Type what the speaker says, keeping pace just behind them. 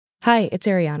Hi, it's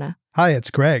Ariana. Hi,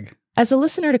 it's Greg. As a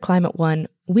listener to Climate One,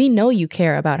 we know you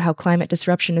care about how climate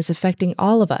disruption is affecting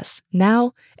all of us,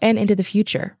 now and into the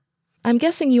future. I'm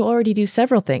guessing you already do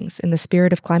several things in the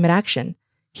spirit of climate action.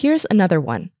 Here's another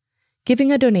one: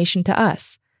 giving a donation to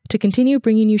us to continue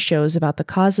bringing you shows about the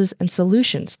causes and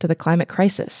solutions to the climate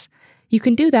crisis. You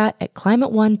can do that at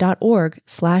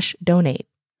climateone.org/donate.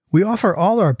 We offer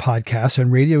all our podcasts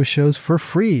and radio shows for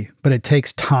free, but it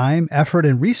takes time, effort,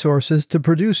 and resources to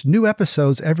produce new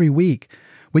episodes every week.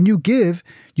 When you give,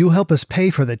 you'll help us pay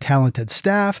for the talented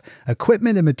staff,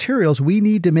 equipment, and materials we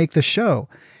need to make the show.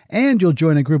 And you'll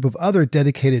join a group of other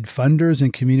dedicated funders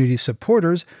and community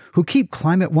supporters who keep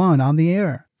Climate One on the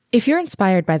air. If you're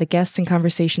inspired by the guests and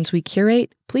conversations we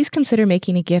curate, please consider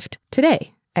making a gift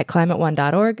today at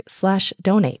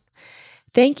climateone.org/donate.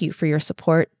 Thank you for your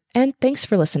support, and thanks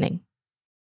for listening.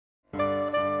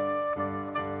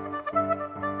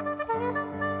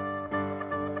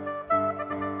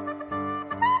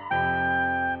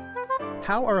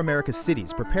 How are America's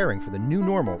cities preparing for the new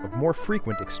normal of more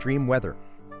frequent extreme weather?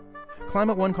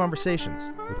 Climate One conversations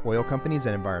with oil companies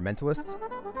and environmentalists,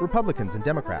 Republicans and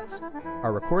Democrats,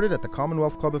 are recorded at the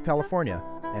Commonwealth Club of California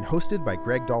and hosted by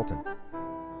Greg Dalton.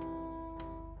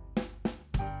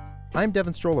 I'm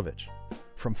Devin Strolovich.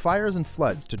 From fires and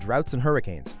floods to droughts and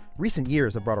hurricanes, recent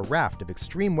years have brought a raft of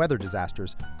extreme weather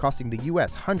disasters costing the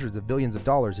U.S. hundreds of billions of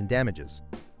dollars in damages.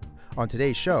 On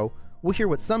today's show, we'll hear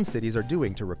what some cities are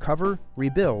doing to recover,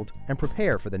 rebuild, and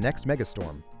prepare for the next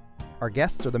megastorm. Our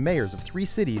guests are the mayors of 3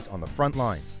 cities on the front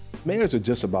lines. Mayors are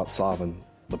just about solving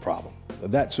the problem.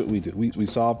 That's what we do. We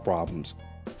solve problems.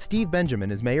 Steve Benjamin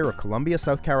is mayor of Columbia,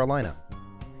 South Carolina.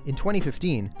 In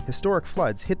 2015, historic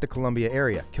floods hit the Columbia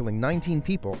area, killing 19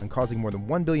 people and causing more than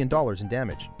 $1 billion in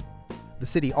damage. The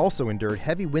city also endured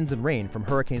heavy winds and rain from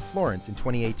Hurricane Florence in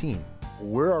 2018.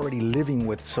 We're already living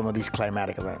with some of these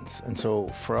climatic events. And so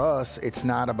for us, it's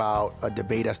not about a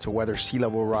debate as to whether sea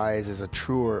level rise is a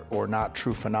true or not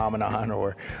true phenomenon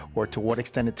or to what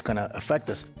extent it's going to affect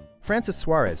us. Francis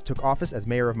Suarez took office as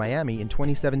mayor of Miami in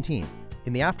 2017,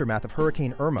 in the aftermath of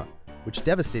Hurricane Irma, which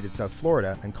devastated South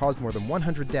Florida and caused more than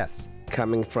 100 deaths.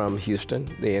 Coming from Houston,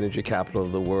 the energy capital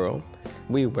of the world,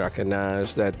 we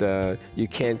recognize that you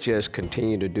can't just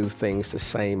continue to do things the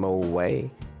same old way.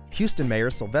 Houston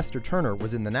Mayor Sylvester Turner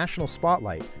was in the national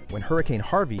spotlight when Hurricane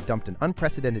Harvey dumped an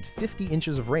unprecedented 50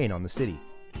 inches of rain on the city.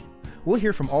 We'll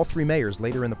hear from all 3 mayors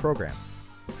later in the program.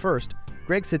 First,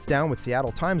 Greg sits down with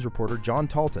Seattle Times reporter John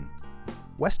Talton.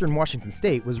 Western Washington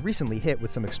State was recently hit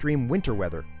with some extreme winter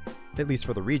weather, at least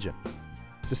for the region.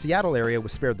 The Seattle area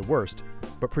was spared the worst,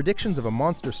 but predictions of a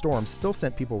monster storm still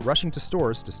sent people rushing to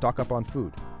stores to stock up on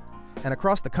food. And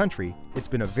across the country, it's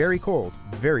been a very cold,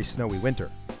 very snowy winter.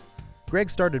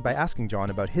 Greg started by asking John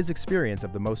about his experience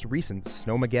of the most recent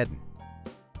Snowmageddon.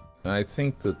 I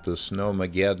think that the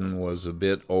Snowmageddon was a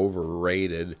bit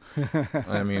overrated.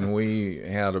 I mean, we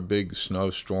had a big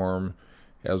snowstorm,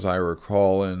 as I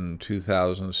recall, in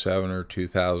 2007 or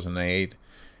 2008,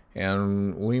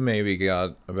 and we maybe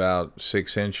got about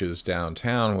 6 inches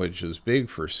downtown, which is big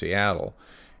for Seattle,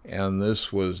 and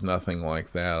this was nothing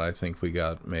like that. I think we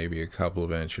got maybe a couple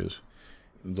of inches.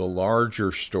 The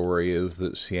larger story is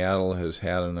that Seattle has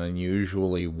had an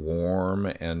unusually warm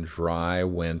and dry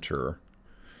winter.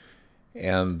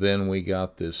 And then we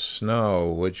got this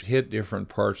snow, which hit different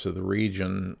parts of the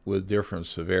region with different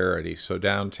severity. So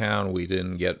downtown, we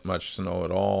didn't get much snow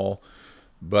at all.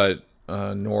 But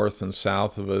north and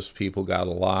south of us, people got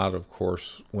a lot. Of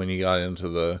course, when you got into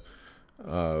the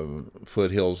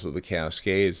foothills of the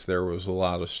Cascades, there was a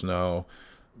lot of snow.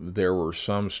 There were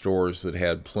some stores that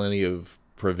had plenty of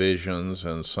provisions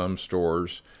and some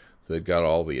stores that got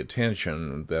all the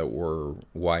attention that were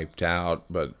wiped out.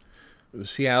 But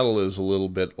Seattle is a little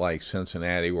bit like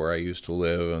Cincinnati, where I used to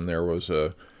live, and there was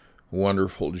a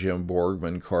wonderful Jim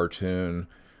Borgman cartoon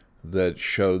that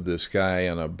showed this guy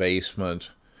in a basement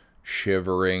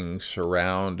shivering,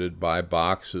 surrounded by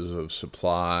boxes of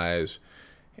supplies,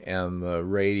 and the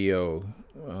radio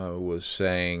was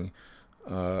saying,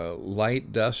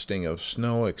 light dusting of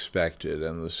snow expected,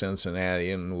 and the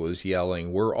Cincinnatian was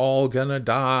yelling, "We're all gonna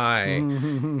die."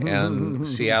 And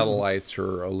Seattleites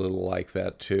are a little like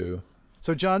that too.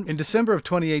 So, John, in December of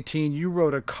 2018, you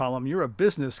wrote a column. You're a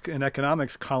business and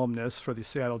economics columnist for the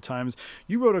Seattle Times.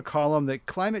 You wrote a column that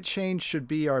climate change should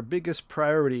be our biggest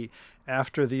priority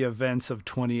after the events of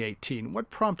 2018. What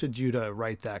prompted you to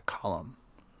write that column?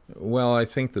 Well, I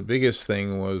think the biggest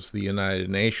thing was the United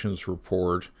Nations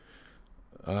report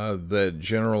that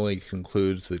generally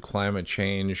concludes that climate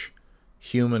change,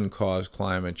 human-caused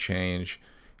climate change,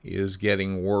 is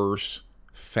getting worse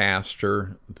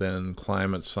faster than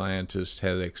climate scientists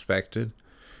had expected,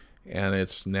 and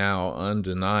it's now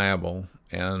undeniable.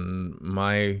 And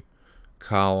my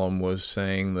column was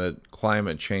saying that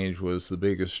climate change was the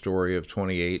biggest story of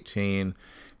 2018,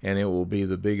 and it will be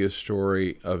the biggest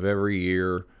story of every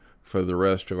year for the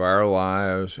rest of our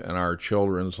lives and our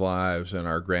children's lives and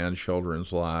our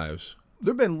grandchildren's lives.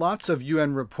 There have been lots of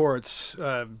UN reports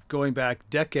going back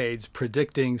decades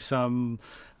predicting some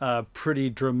pretty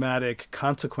dramatic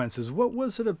consequences. What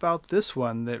was it about this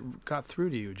one that got through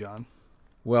to you, John?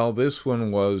 Well, this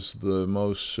one was the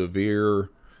most severe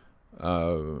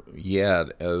yet,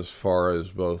 as far as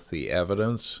both the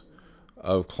evidence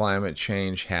of climate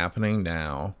change happening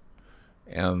now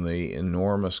and the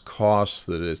enormous costs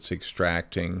that it's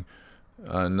extracting,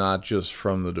 not just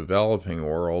from the developing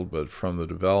world, but from the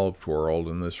developed world.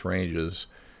 And this ranges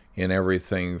in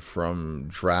everything from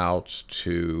droughts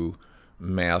to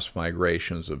mass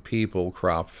migrations of people,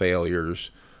 crop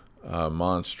failures,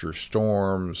 monster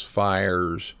storms,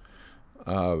 fires.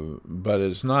 But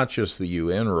it's not just the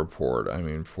UN report. I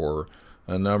mean, for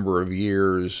a number of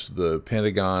years, the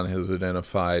Pentagon has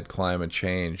identified climate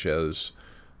change as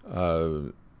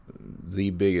the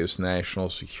biggest national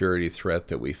security threat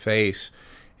that we face.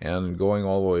 And going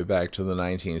all the way back to the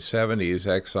 1970s,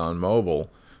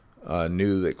 ExxonMobil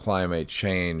knew that climate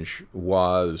change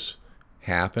was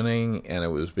happening, and it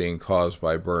was being caused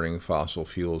by burning fossil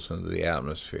fuels into the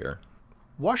atmosphere.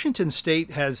 Washington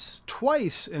State has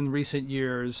twice in recent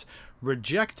years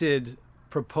rejected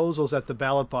proposals at the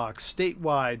ballot box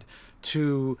statewide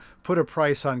to put a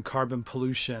price on carbon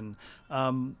pollution.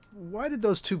 Why did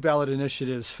those two ballot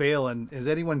initiatives fail, and is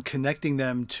anyone connecting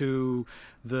them to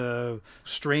the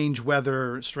strange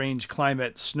weather, strange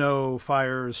climate, snow,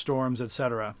 fires, storms,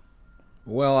 etc.?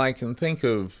 Well, I can think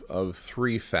of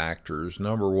three factors.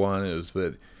 Number one is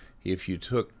that if you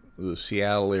took the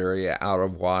Seattle area out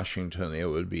of Washington, it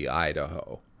would be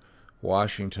Idaho.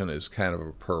 Washington is kind of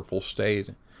a purple state.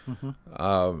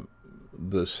 Mm-hmm.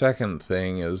 The second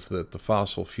thing is that the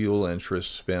fossil fuel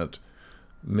interests spent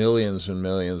millions and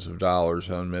millions of dollars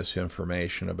on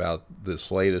misinformation about this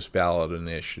latest ballot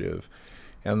initiative.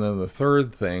 And then the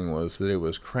third thing was that it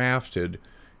was crafted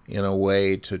in a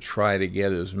way to try to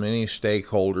get as many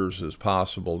stakeholders as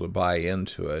possible to buy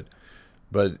into it.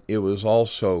 But it was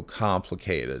also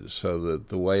complicated, so that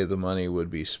the way the money would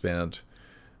be spent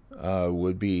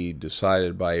would be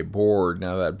decided by a board.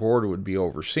 Now, that board would be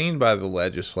overseen by the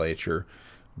legislature,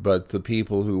 but the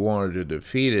people who wanted to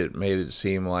defeat it made it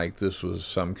seem like this was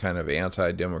some kind of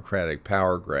anti-democratic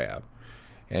power grab.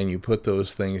 And you put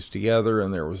those things together,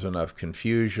 and there was enough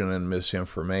confusion and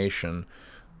misinformation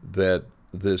that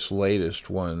this latest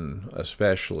one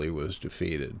especially was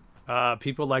defeated.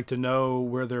 People like to know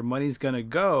where their money's going to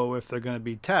go. If they're going to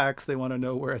be taxed, they want to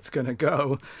know where it's going to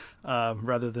go,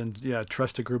 rather than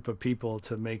trust a group of people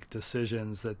to make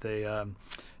decisions that they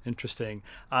interesting.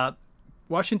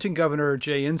 Washington Governor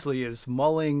Jay Inslee is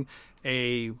mulling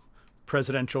a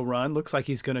presidential run. Looks like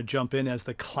he's going to jump in as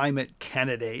the climate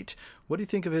candidate. What do you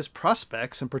think of his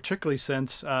prospects, and particularly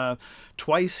since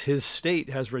twice his state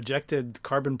has rejected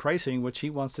carbon pricing, which he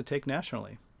wants to take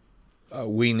nationally?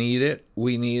 We need it.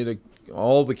 We need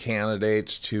all the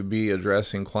candidates to be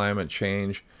addressing climate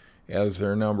change as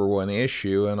their number one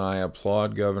issue, and I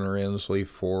applaud Governor Inslee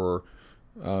for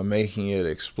making it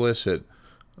explicit.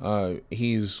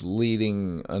 He's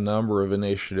leading a number of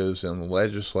initiatives in the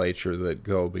legislature that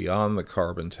go beyond the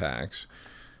carbon tax,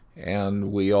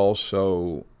 and we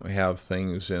also have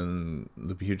things in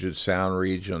the Puget Sound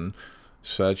region,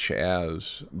 such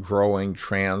as growing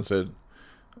transit.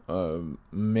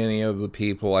 Many of the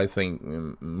people, I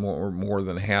think more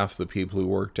than half the people who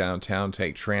work downtown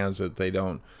take transit. They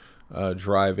don't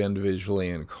drive individually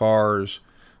in cars.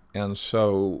 And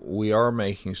so we are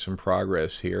making some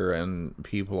progress here, and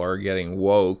people are getting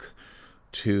woke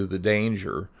to the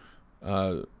danger.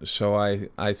 So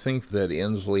I think that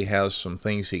Inslee has some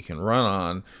things he can run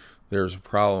on. There's a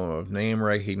problem of name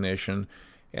recognition.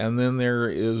 And then there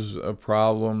is a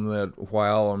problem that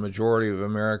while a majority of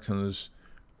Americans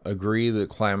agree that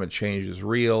climate change is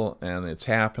real and it's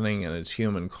happening and it's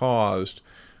human caused,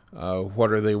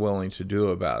 what are they willing to do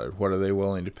about it? What are they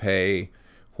willing to pay?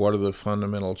 What are the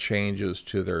fundamental changes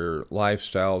to their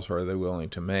lifestyles are they willing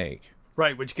to make?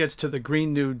 Right, which gets to the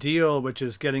Green New Deal, which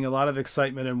is getting a lot of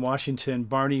excitement in Washington.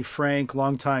 Barney Frank,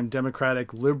 longtime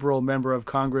Democratic liberal member of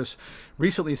Congress,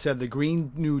 recently said the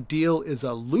Green New Deal is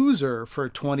a loser for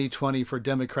 2020 for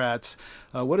Democrats.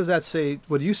 What does that say?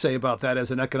 What do you say about that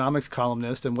as an economics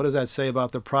columnist? And what does that say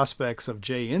about the prospects of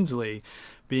Jay Inslee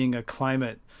being a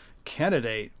climate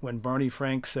candidate when Barney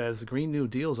Frank says the Green New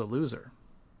Deal is a loser?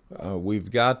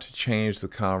 We've got to change the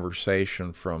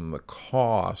conversation from the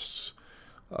costs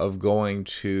of going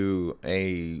to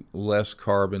a less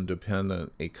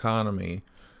carbon-dependent economy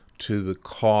to the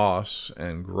costs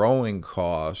and growing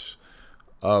costs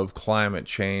of climate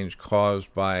change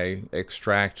caused by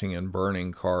extracting and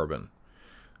burning carbon.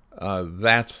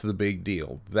 That's the big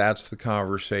deal. That's the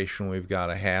conversation we've got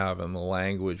to have and the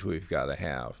language we've got to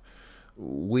have.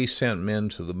 We sent men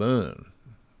to the moon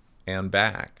and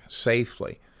back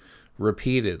safely,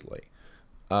 repeatedly.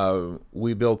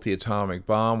 We built the atomic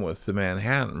bomb with the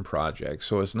Manhattan Project,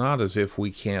 so it's not as if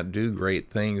we can't do great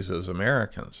things as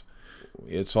Americans.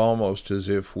 It's almost as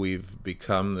if we've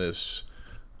become this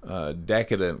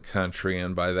decadent country,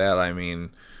 and by that I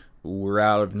mean we're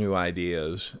out of new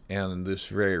ideas, and this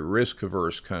very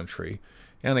risk-averse country.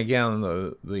 And again,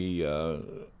 the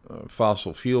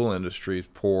fossil fuel industries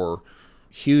pour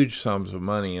huge sums of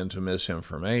money into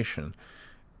misinformation,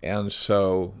 and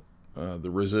so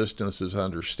the resistance is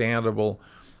understandable,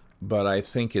 but I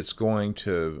think it's going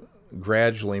to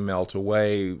gradually melt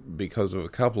away because of a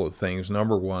couple of things.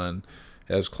 Number one,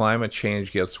 as climate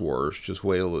change gets worse, just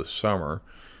wait till this summer,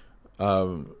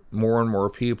 more and more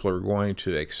people are going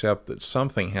to accept that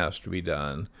something has to be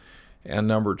done. And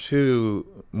number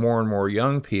two, more and more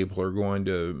young people are going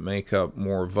to make up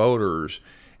more voters,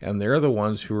 and they're the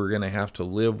ones who are going to have to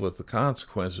live with the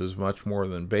consequences much more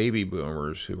than baby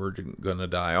boomers who are going to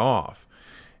die off.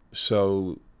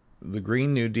 So the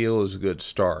Green New Deal is a good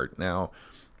start. Now,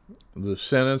 the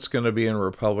Senate's going to be in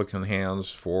Republican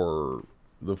hands for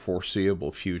the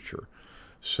foreseeable future.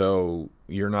 So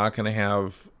you're not going to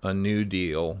have a New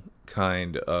Deal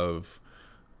kind of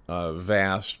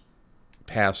vast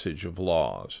passage of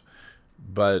laws.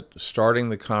 But starting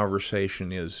the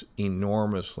conversation is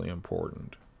enormously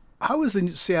important. How is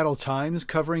the Seattle Times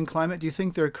covering climate? Do you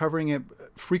think they're covering it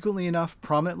frequently enough,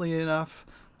 prominently enough,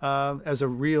 as a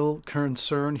real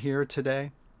concern here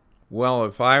today? Well,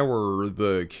 if I were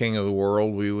the king of the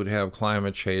world, we would have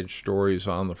climate change stories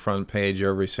on the front page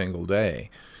every single day.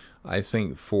 I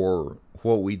think for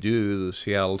what we do, the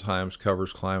Seattle Times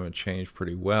covers climate change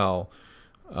pretty well.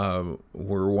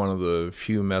 We're one of the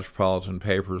few metropolitan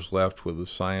papers left with a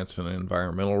science and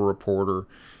environmental reporter,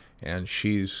 and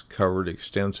she's covered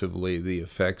extensively the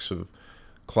effects of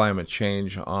climate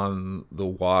change on the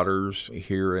waters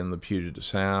here in the Puget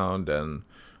Sound and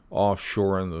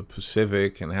offshore in the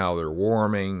Pacific, and how they're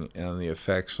warming and the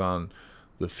effects on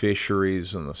the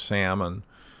fisheries and the salmon.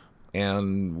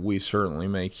 And we certainly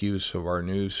make use of our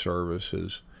news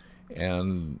services,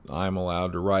 and I'm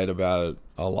allowed to write about it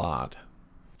a lot.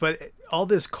 But all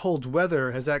this cold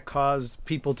weather, has that caused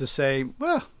people to say,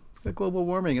 well, the global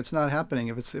warming, it's not happening.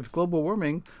 If global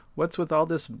warming, what's with all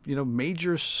this,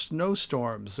 major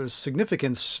snowstorms? There's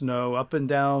significant snow up and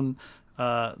down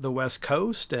the West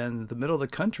Coast, and the middle of the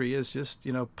country is just,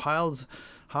 piled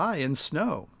high in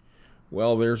snow.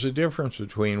 Well, there's a difference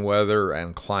between weather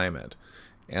and climate.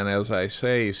 And as I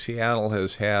say, Seattle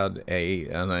has had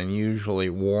an unusually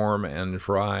warm and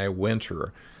dry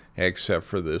winter, except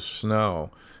for this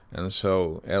snow. And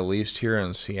so, at least here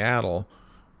in Seattle,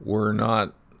 we're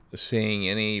not seeing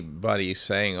anybody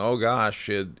saying, oh gosh,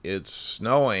 it's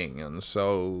snowing, and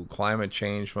so climate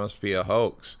change must be a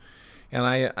hoax. And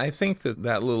I think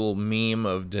that little meme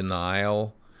of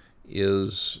denial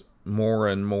is more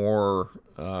and more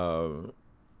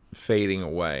fading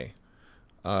away.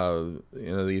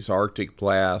 These Arctic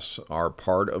blasts are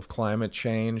part of climate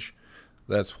change.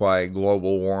 That's why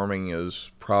global warming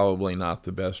is probably not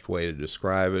the best way to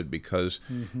describe it, because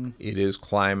it is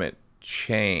climate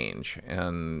change.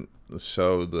 And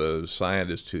so the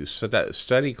scientists who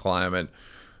study climate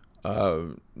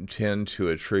tend to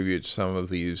attribute some of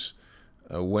these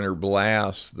winter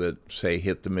blasts that, say,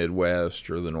 hit the Midwest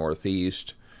or the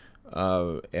Northeast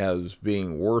as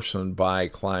being worsened by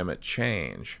climate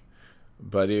change.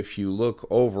 But if you look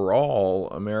overall,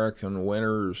 American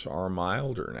winters are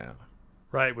milder now.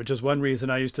 Right, which is one reason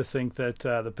I used to think that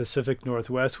the Pacific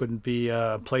Northwest wouldn't be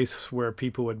a place where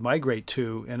people would migrate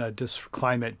to in a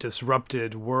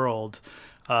climate-disrupted world.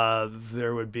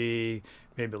 There would be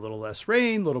maybe a little less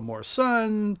rain, a little more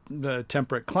sun,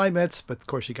 temperate climates, but of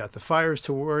course you got the fires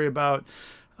to worry about.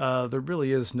 There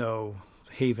really is no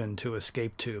haven to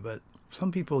escape to, but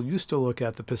some people used to look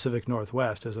at the Pacific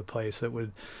Northwest as a place that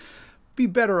would be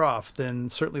better off than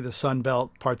certainly the Sun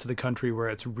Belt parts of the country where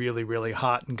it's really, really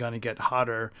hot and going to get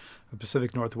hotter. The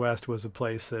Pacific Northwest was a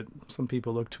place that some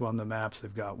people look to on the maps.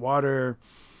 They've got water,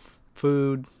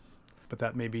 food, but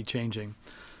that may be changing.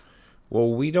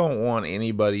 Well, we don't want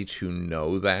anybody to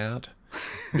know that,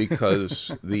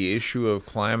 because the issue of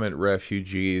climate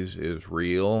refugees is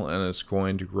real and it's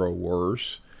going to grow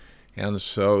worse. And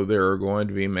so there are going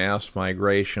to be mass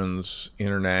migrations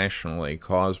internationally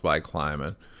caused by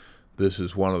climate. This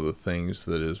is one of the things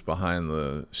that is behind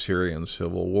the Syrian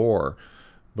civil war.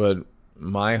 But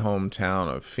my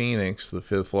hometown of Phoenix, the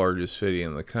fifth largest city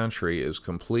in the country, is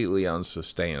completely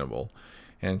unsustainable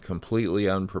and completely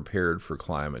unprepared for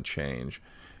climate change.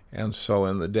 And so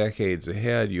in the decades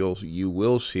ahead, you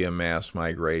will see a mass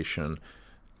migration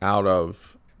out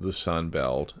of the Sun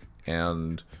Belt,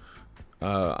 and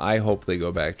I hope they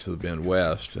go back to the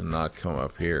Midwest and not come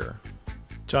up here.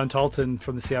 John Talton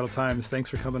from the Seattle Times, thanks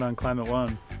for coming on Climate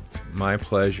One. My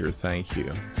pleasure. Thank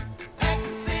you.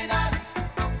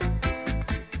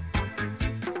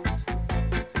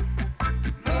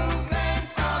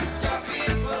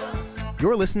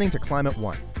 You're listening to Climate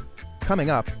One. Coming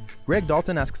up, Greg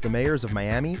Dalton asks the mayors of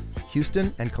Miami,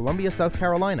 Houston, and Columbia, South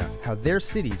Carolina how their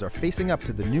cities are facing up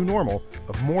to the new normal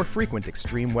of more frequent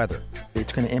extreme weather.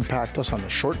 It's going to impact us on the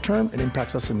short term, it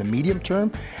impacts us in the medium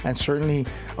term, and certainly,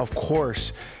 of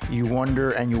course, you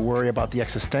wonder and you worry about the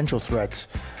existential threats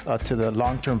to the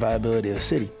long-term viability of the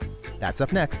city. That's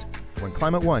up next when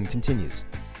Climate One continues.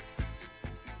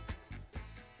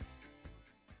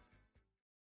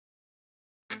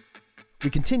 We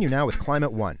continue now with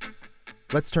Climate One.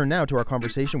 Let's turn now to our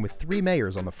conversation with three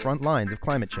mayors on the front lines of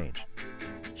climate change.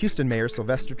 Houston Mayor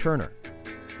Sylvester Turner,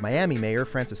 Miami Mayor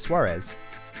Francis Suarez,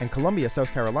 and Columbia, South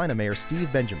Carolina Mayor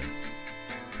Steve Benjamin.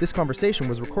 This conversation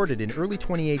was recorded in early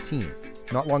 2018,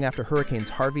 not long after Hurricanes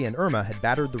Harvey and Irma had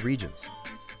battered the regions.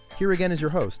 Here again is your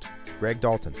host, Greg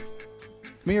Dalton.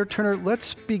 Mayor Turner,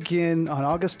 let's begin on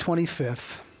August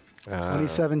 25th,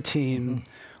 2017,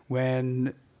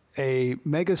 when a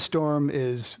megastorm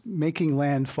is making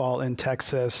landfall in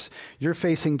Texas. You're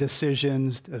facing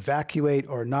decisions, evacuate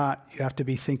or not. You have to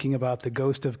be thinking about the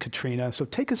ghost of Katrina. So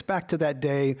take us back to that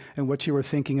day and what you were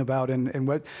thinking about and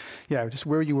what, just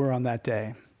where you were on that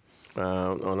day.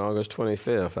 On August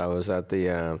 25th, I was at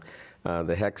the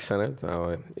HEC Center,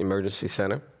 our emergency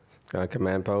center,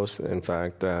 command post. In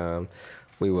fact,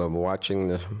 we were monitoring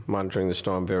the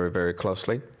storm very, very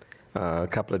closely. A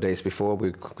couple of days before,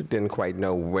 we didn't quite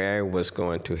know where it was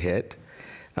going to hit.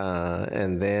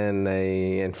 And then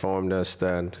they informed us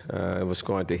that it was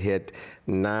going to hit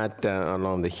not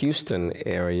along the Houston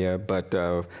area, but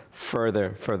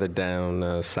further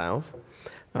down south.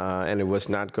 And it was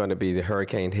not going to be the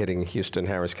hurricane hitting Houston,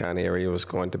 Harris County area. It was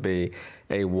going to be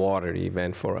a water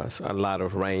event for us. A lot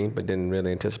of rain, but didn't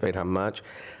really anticipate how much.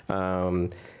 There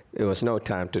was no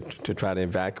time to try to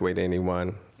evacuate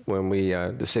anyone. When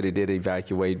the city did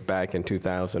evacuate back in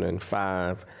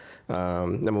 2005,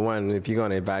 number one, if you're going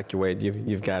to evacuate,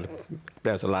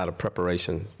 there's a lot of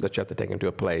preparation that you have to take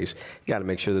into place. You got to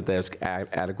make sure that there's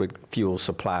adequate fuel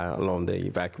supply along the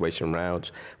evacuation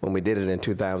routes. When we did it in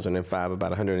 2005,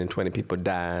 about 120 people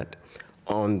died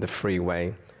on the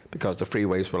freeway because the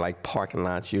freeways were like parking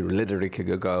lots. You literally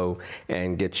could go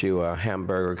and get you a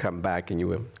hamburger, come back, and you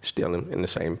were still in the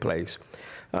same place.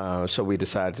 So we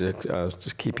decided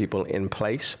to keep people in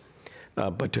place,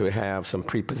 but to have some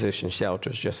pre-positioned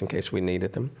shelters just in case we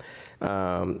needed them.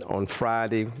 On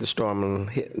Friday,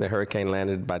 the hurricane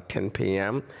landed by 10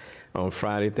 p.m. On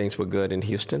Friday, things were good in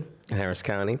Houston, Harris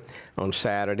County. On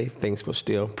Saturday, things were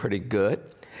still pretty good.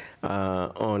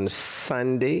 On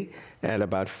Sunday, at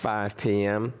about 5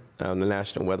 p.m., the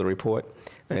National Weather Report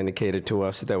indicated to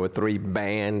us that there were 3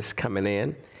 bands coming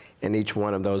in, and each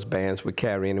one of those bands would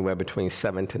carry anywhere between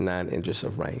 7 to 9 inches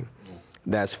of rain.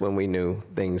 That's when we knew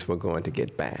things were going to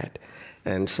get bad.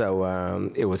 And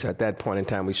so it was at that point in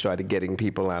time we started getting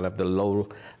people out of the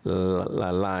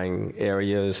low-lying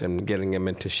areas and getting them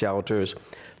into shelters.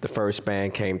 The first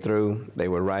band came through. They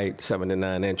were right, 7 to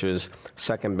 9 inches.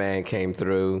 Second band came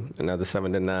through, another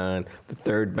 7 to 9. The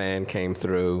third band came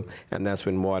through, and that's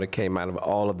when water came out of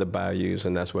all of the bayous,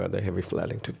 and that's where the heavy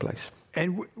flooding took place.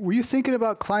 And were you thinking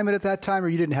about climate at that time, or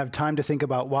you didn't have time to think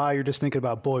about why? You're just thinking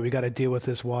about, boy, we got to deal with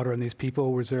this water and these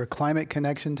people. Was there a climate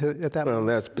connection to at that point?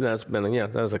 Well,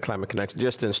 that was a climate connection.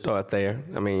 Just didn't start there.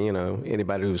 I mean,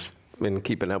 anybody who's been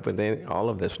keeping up with all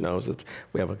of this knows that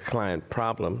we have a climate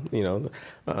problem.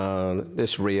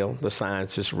 It's real. The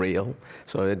science is real.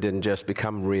 So it didn't just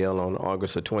become real on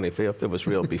August the 25th. It was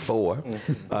real before.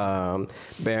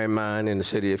 Bear in mind, in the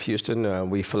city of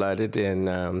Houston, we flooded in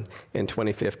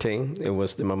 2015. It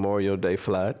was the Memorial Day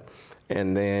flood.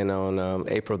 And then on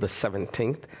April the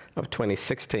 17th of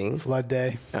 2016, Flood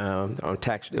Day.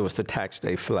 It was the tax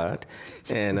day flood,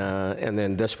 and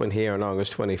then this one here on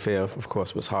August 25th, of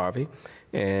course, was Harvey,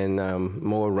 and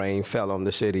more rain fell on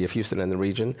the city of Houston and the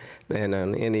region than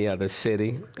on any other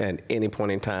city at any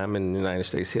point in time in United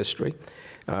States history.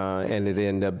 and it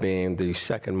ended up being the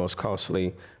second most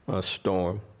costly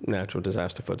natural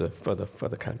disaster for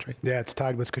the country. Yeah, it's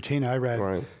tied with Katrina, I read.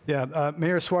 Right. Yeah,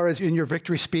 Mayor Suarez, in your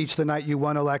victory speech the night you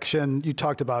won election, you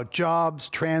talked about jobs,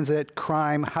 transit,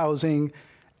 crime, housing,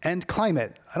 and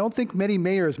climate. I don't think many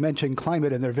mayors mention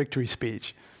climate in their victory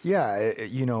speech. Yeah,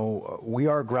 we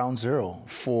are ground zero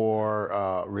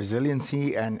for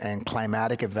resiliency and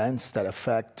climatic events that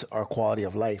affect our quality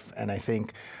of life. And I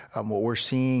think what we're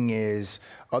seeing is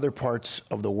other parts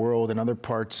of the world and other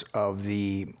parts of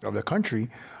the country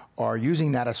are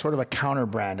using that as sort of a counter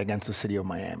brand against the city of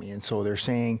Miami. And so they're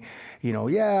saying,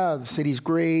 yeah, the city's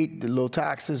great, the low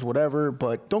taxes, whatever,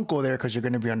 but don't go there because you're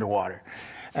going to be underwater.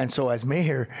 And so as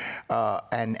mayor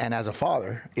and as a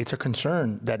father, it's a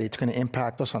concern that it's going to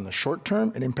impact us on the short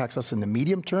term, it impacts us in the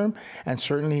medium term, and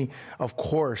certainly, of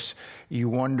course, you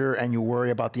wonder and you worry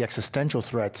about the existential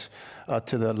threats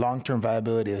to the long-term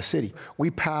viability of the city.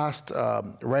 We passed,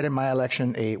 right in my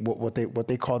election, what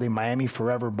they called a Miami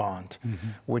Forever bond,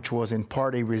 which was in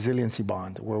part a resiliency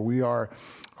bond, where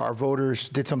our voters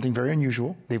did something very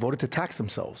unusual. They voted to tax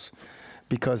themselves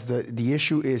because the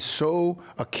issue is so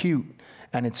acute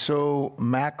and it's so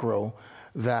macro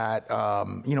that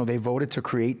they voted to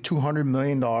create $200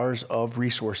 million of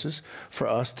resources for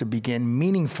us to begin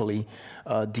meaningfully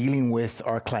dealing with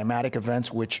our climatic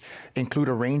events, which include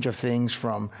a range of things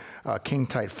from king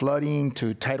tide flooding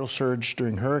to tidal surge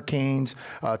during hurricanes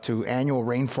to annual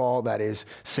rainfall that is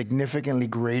significantly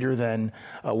greater than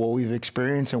what we've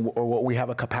experienced or what we have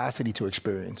a capacity to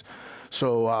experience.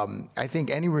 So I think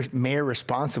any mayor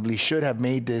responsibly should have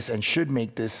made this and should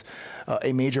make this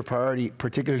a major priority,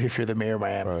 particularly if you're the mayor of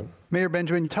Miami. Right. Mayor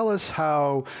Benjamin, tell us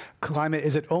how climate,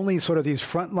 is it only sort of these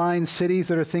frontline cities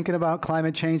that are thinking about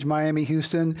climate change, Miami,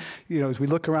 Houston? As we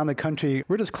look around the country,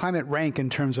 where does climate rank in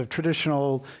terms of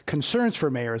traditional concerns for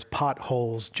mayors,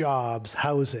 potholes, jobs,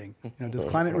 housing? Does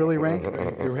climate really rank?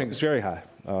 It ranks very high.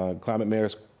 Climate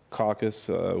Mayors Caucus,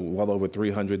 well over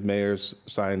 300 mayors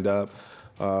signed up.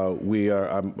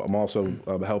 I'm also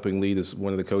helping lead as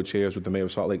one of the co-chairs with the mayor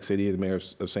of Salt Lake City, the mayor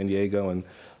of San Diego, and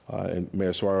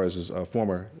Mayor Suarez is a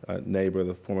former neighbor,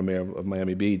 the former mayor of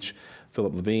Miami Beach,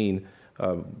 Philip Levine,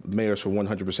 mayors for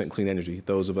 100% clean energy.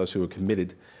 Those of us who are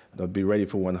committed to be ready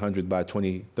for 100 by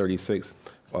 2036.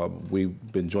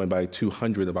 We've been joined by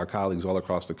 200 of our colleagues all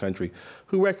across the country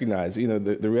who recognize,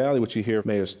 the reality what you hear from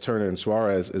Mayors Turner and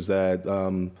Suarez is that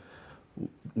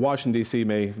Washington, D.C.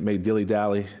 may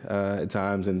dilly-dally at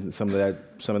times, and some of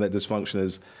that dysfunction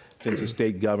is into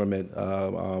state government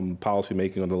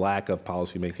policymaking or the lack of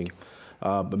policymaking.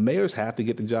 But mayors have to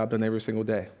get the job done every single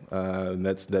day. And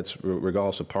that's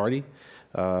regardless of party,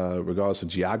 regardless of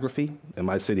geography. In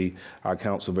my city, our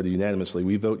council voted unanimously.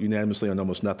 We vote unanimously on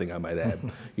almost nothing, I might add.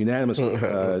 Unanimously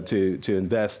to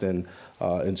invest in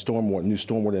new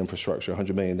stormwater infrastructure,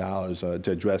 $100 million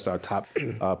to address our top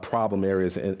problem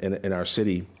areas in our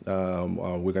city.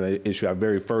 We're going to issue our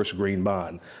very first green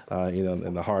bond,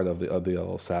 in the heart of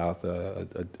the South,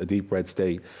 a deep red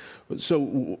state.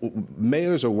 So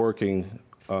mayors are working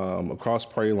across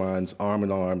party lines, arm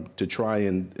in arm, to try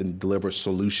and deliver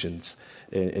solutions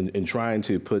and trying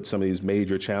to put some of these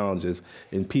major challenges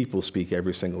in people speak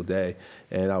every single day.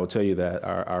 And I will tell you that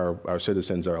our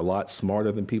citizens are a lot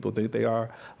smarter than people think they are,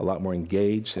 a lot more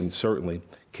engaged, and certainly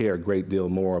care a great deal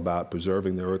more about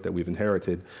preserving the earth that we've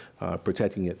inherited,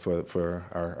 protecting it for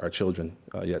our children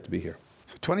yet to be here.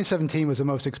 2017 was the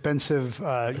most expensive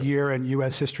year in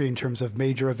U.S. history in terms of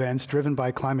major events driven by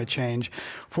climate change.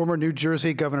 Former New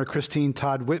Jersey Governor Christine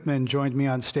Todd Whitman joined me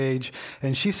on stage,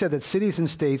 and she said that cities and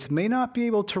states may not be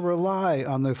able to rely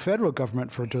on the federal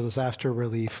government for disaster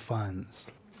relief funds.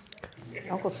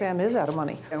 Uncle Sam is out of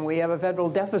money, and we have a federal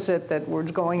deficit that we're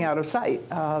going out of sight.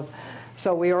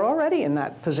 So we are already in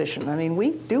that position. I mean,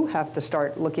 we do have to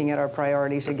start looking at our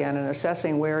priorities again and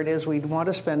assessing where it is we want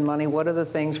to spend money, what are the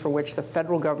things for which the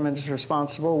federal government is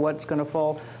responsible, what's going to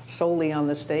fall solely on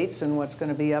the states, and what's going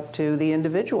to be up to the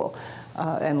individual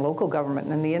and local government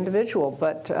and the individual.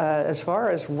 But as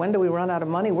far as when do we run out of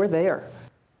money, we're there.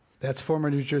 That's former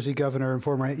New Jersey Governor and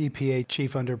former EPA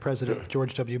Chief under President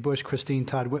George W. Bush, Christine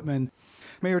Todd Whitman.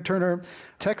 Mayor Turner,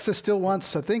 Texas still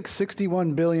wants, I think,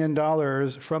 $61 billion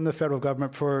from the federal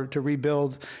government to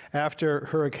rebuild after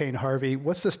Hurricane Harvey.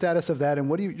 What's the status of that? And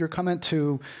what your comment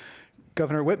to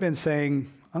Governor Whitman saying,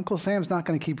 Uncle Sam's not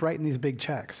going to keep writing these big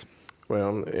checks?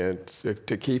 Well,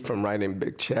 to keep from writing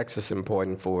big checks, it's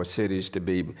important for cities to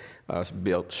be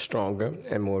built stronger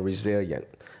and more resilient.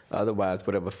 Otherwise,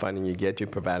 whatever funding you get, you're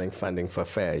providing funding for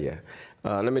failure.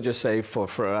 Let me just say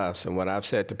for us, and what I've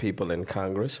said to people in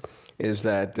Congress, is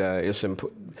that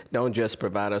don't just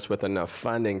provide us with enough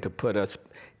funding to put us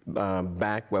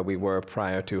back where we were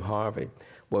prior to Harvey.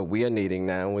 What we are needing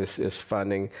now is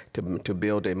funding to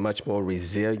build a much more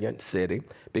resilient city,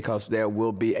 because there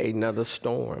will be another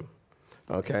storm.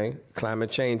 Okay, climate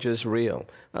change is real.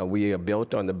 We are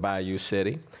built on the Bayou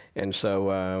City, and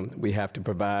so we have to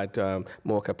provide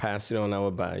more capacity on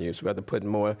our bayous. We have to put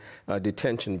more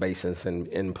detention basins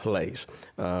in place.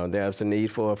 There's a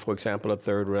need for example, a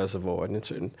third reservoir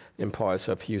in parts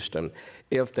of Houston.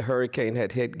 If the hurricane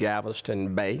had hit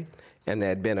Galveston Bay, and there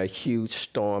had been a huge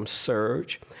storm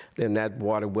surge, then that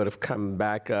water would have come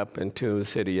back up into the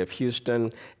city of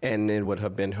Houston, and it would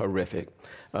have been horrific.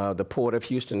 The Port of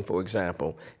Houston, for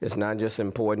example, is not just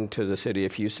important to the city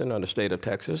of Houston or the state of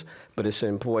Texas, but it's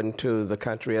important to the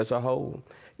country as a whole.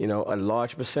 You know, a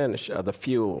large percentage of the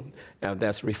fuel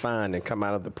that's refined and come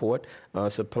out of the port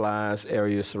supplies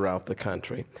areas throughout the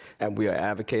country. And we are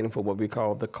advocating for what we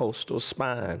call the coastal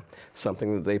spine,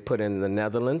 something that they put in the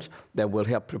Netherlands that will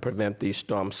help to prevent these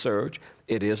storm surge.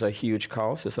 It is a huge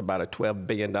cost. It's about a $12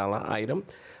 billion item.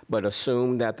 But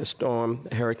assume that the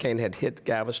hurricane had hit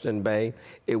Galveston Bay,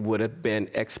 it would have been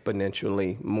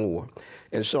exponentially more.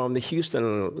 And so on the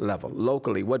Houston level,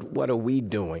 locally, what are we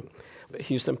doing?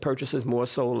 Houston purchases more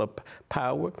solar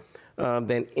power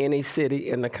than any city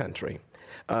in the country.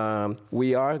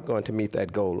 We are going to meet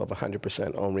that goal of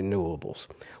 100% on renewables.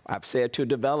 I've said to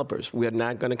developers, we're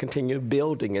not going to continue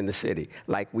building in the city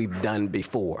like we've done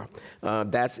before.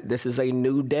 This is a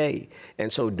new day.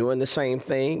 And so doing the same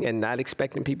thing and not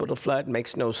expecting people to flood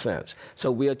makes no sense.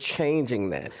 So we are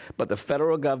changing that. But the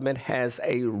federal government has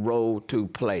a role to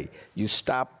play. You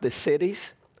stop the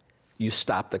cities, you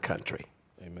stop the country.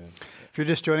 Amen. If you're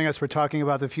just joining us, we're talking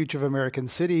about the future of American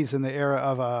cities in the era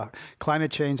of climate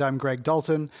change. I'm Greg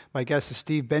Dalton. My guest is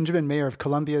Steve Benjamin, Mayor of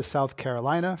Columbia, South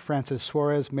Carolina, Francis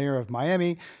Suarez, Mayor of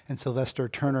Miami, and Sylvester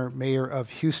Turner, Mayor of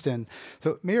Houston.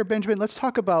 So, Mayor Benjamin, let's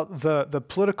talk about the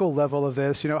political level of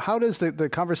this. You know, how does the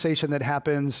conversation that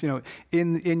happens, you know,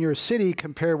 in your city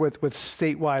compare with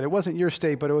statewide? It wasn't your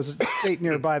state, but it was a state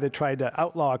nearby that tried to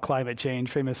outlaw climate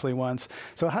change famously once.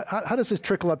 So how does this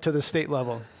trickle up to the state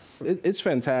level? It's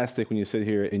fantastic when you sit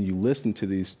here and you listen to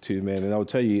these two men, and I will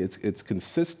tell you, it's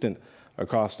consistent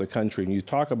across the country. And you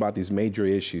talk about these major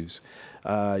issues.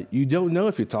 You don't know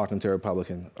if you're talking to a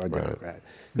Republican or Democrat,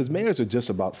 because mayors are just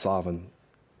about solving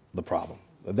the problem.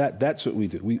 That's what we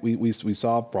do. We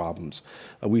solve problems.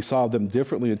 We solve them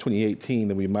differently in 2018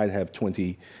 than we might have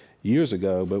 20 years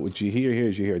ago. But what you hear here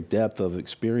is you hear depth of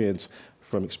experience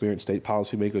from experienced state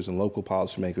policymakers and local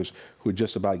policymakers who are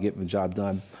just about getting the job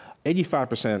done.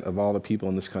 85% of all the people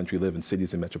in this country live in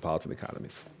cities and metropolitan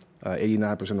economies.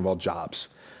 89% of all jobs.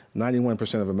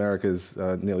 91% of America's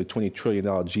nearly $20 trillion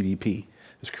GDP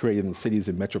is created in cities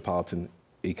and metropolitan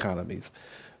economies.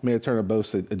 Mayor Turner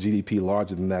boasts a GDP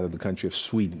larger than that of the country of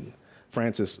Sweden.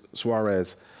 Francis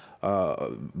Suarez,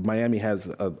 Miami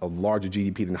has a larger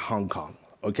GDP than Hong Kong.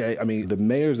 Okay, I mean, the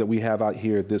mayors that we have out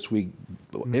here this week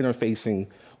interfacing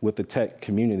with the tech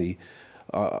community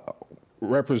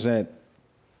represent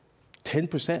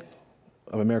 10%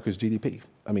 of America's GDP.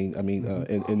 I mean,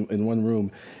 in one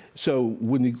room. So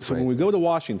when we go to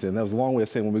Washington, that was a long way of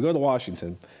saying when we go to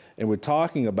Washington, and we're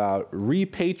talking about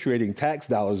repatriating tax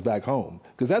dollars back home,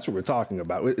 because that's what we're talking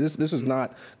about. This is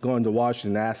not going to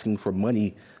Washington asking for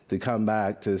money to come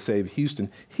back to save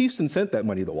Houston. Houston sent that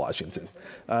money to Washington.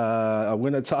 We're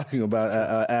not talking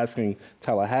about asking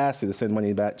Tallahassee to send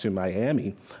money back to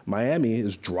Miami. Miami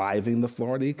is driving the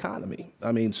Florida economy.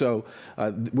 I mean, so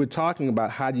we're talking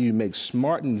about how do you make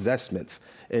smart investments.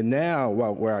 And now,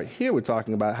 while we're out here, we're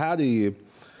talking about how do you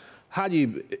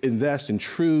invest in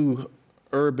true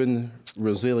urban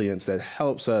resilience that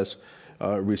helps us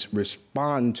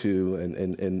respond to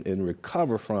and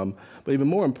recover from, but even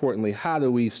more importantly, how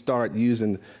do we start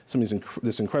using some of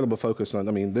this incredible focus on?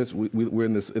 I mean, we're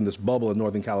in this bubble in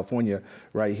Northern California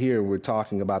right here. We're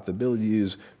talking about the ability to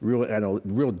use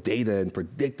real data and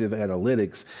predictive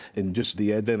analytics and just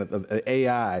the advent of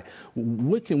AI.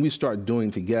 What can we start doing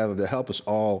together to help us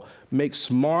all make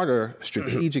smarter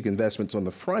strategic investments on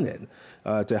the front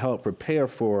end to help prepare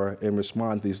for and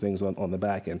respond to these things on the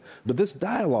back end? But this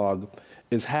dialogue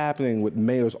is happening with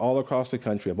mayors all across the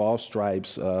country of all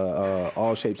stripes,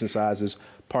 all shapes and sizes,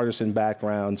 partisan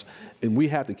backgrounds, and we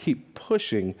have to keep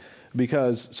pushing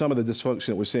because some of the dysfunction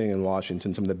that we're seeing in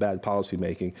Washington, some of the bad policy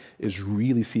making is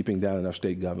really seeping down in our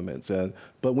state governments.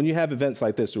 But when you have events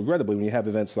like this, regrettably, when you have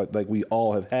events like we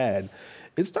all have had,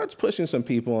 it starts pushing some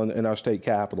people in our state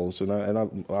capitals, and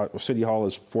our city hall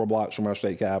is 4 blocks from our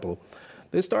state capitol.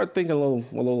 they start thinking a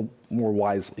little more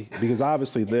wisely, because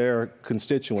obviously their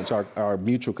constituents, our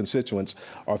mutual constituents,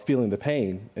 are feeling the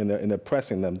pain, and they're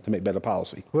pressing them to make better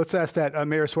policy. Let's ask that,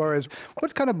 Mayor Suarez.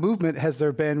 What kind of movement has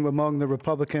there been among the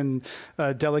Republican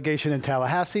delegation in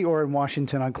Tallahassee or in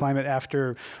Washington on climate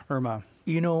after Irma?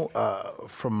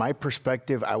 From my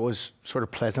perspective, I was sort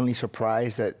of pleasantly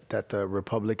surprised that the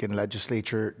Republican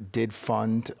legislature did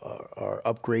fund our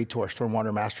upgrade to our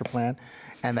stormwater master plan,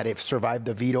 and that it survived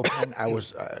the veto pen. I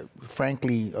was,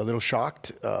 frankly, a little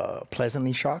shocked,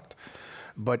 pleasantly shocked.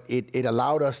 But it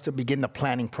allowed us to begin the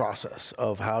planning process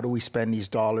of how do we spend these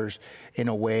dollars in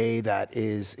a way that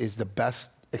is the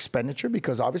best expenditure,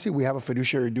 because obviously we have a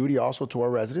fiduciary duty also to our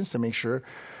residents to make sure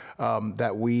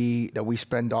that we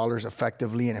spend dollars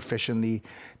effectively and efficiently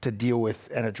to deal with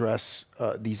and address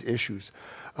these issues.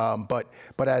 But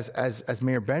as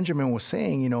Mayor Benjamin was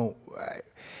saying,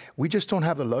 we just don't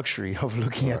have the luxury of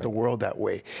looking at the world that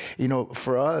way.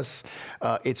 For us,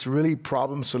 it's really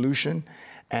problem solution.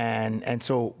 And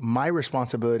so my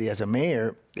responsibility as a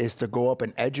mayor is to go up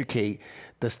and educate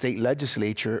the state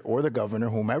legislature or the governor,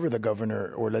 whomever the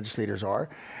governor or legislators are,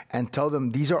 and tell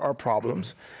them these are our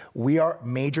problems. We are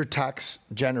major tax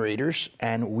generators,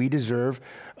 and we deserve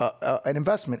an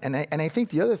investment. And I think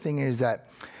the other thing is that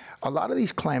a lot of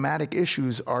these climatic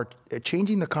issues are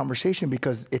changing the conversation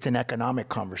because it's an economic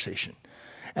conversation.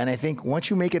 And I think once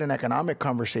you make it an economic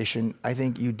conversation, I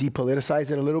think you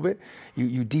depoliticize it a little bit,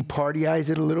 you departyize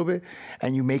it a little bit,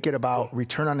 and you make it about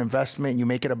return on investment. You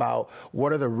make it about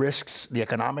what are the risks, the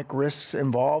economic risks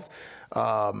involved.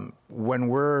 When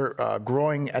we're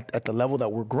growing at the level that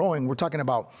we're growing, we're talking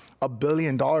about $1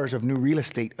 billion of new real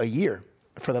estate a year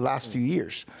for the last few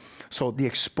years. So the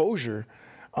exposure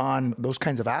on those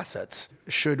kinds of assets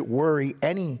should worry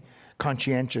any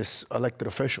conscientious elected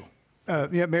official.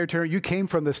 Mayor Turner, you came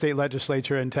from the state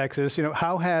legislature in Texas.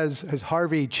 How has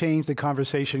Harvey changed the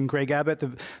conversation? Greg Abbott,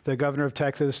 the governor of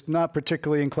Texas, not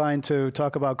particularly inclined to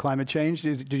talk about climate change.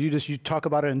 Did you talk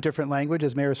about it in different language,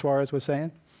 as Mayor Suarez was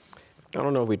saying? I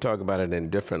don't know if we talk about it in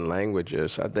different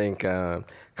languages. I think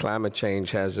climate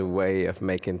change has a way of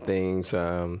making things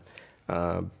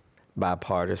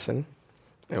bipartisan.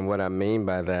 And what I mean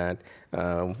by that,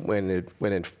 when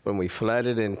we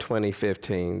flooded in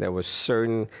 2015, there were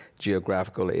certain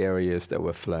geographical areas that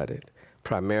were flooded,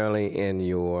 primarily in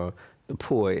the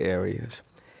poor areas.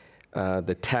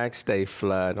 The tax day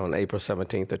flood on April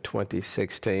 17th of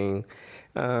 2016,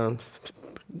 about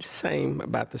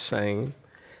the same.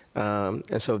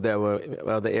 And so there were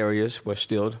other areas were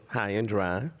still high and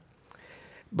dry.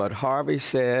 But Harvey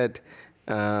said,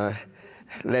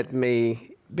 let me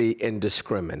be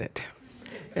indiscriminate.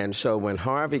 And so when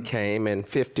Harvey came and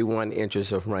 51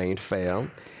 inches of rain fell,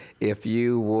 if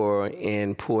you were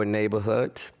in poor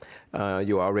neighborhoods,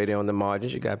 you're already on the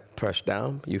margins, you got pressed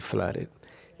down, you flooded.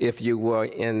 If you were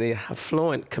in the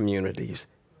affluent communities,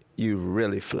 you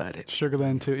really flooded. Sugar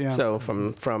Land too, yeah. So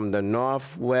from the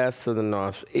northwest to the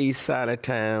northeast side of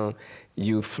town,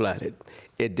 you flooded.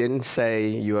 It didn't say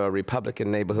you're a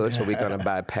Republican neighborhood, so we're going to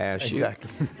bypass you.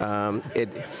 Exactly.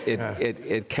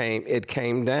 It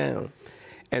came down.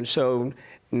 And so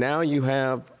now you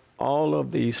have all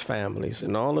of these families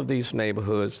and all of these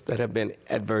neighborhoods that have been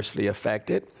adversely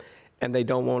affected, and they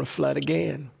don't want to flood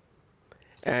again.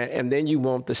 And then you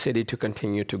want the city to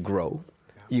continue to grow.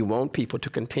 You want people to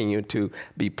continue to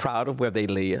be proud of where they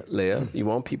live. You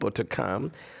want people to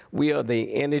come. We are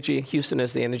Houston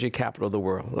is the energy capital of the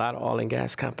world, a lot of oil and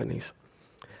gas companies.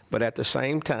 But at the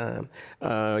same time,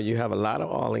 you have a lot of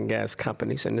oil and gas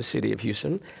companies in the city of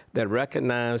Houston that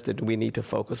recognize that we need to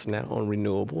focus now on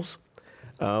renewables,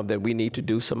 that we need to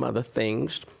do some other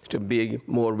things to be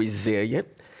more resilient,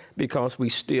 because we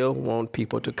still want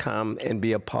people to come and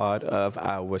be a part of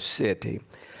our city.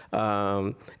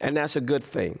 And that's a good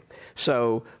thing.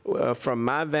 So from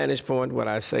my vantage point, what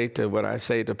I say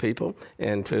to people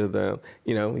and to the,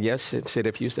 yes, the city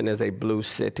of Houston is a blue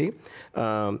city.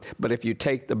 But if you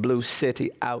take the blue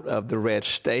city out of the red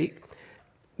state,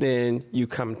 then you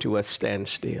come to a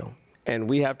standstill. And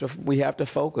we have to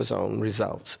focus on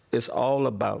results. It's all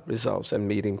about results and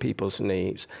meeting people's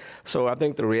needs. So I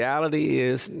think the reality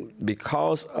is,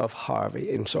 because of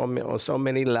Harvey on so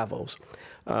many levels,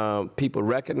 people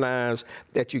recognize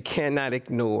that you cannot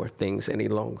ignore things any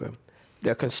longer.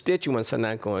 Their constituents are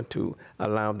not going to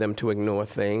allow them to ignore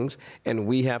things, and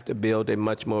we have to build a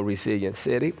much more resilient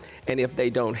city. And if they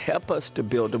don't help us to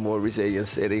build a more resilient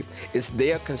city, it's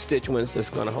their constituents that's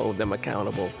going to hold them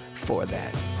accountable for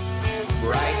that.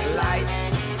 Bright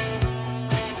lights,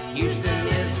 Houston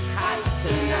is hot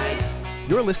tonight.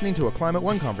 You're listening to a Climate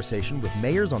One conversation with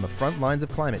mayors on the front lines of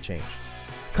climate change.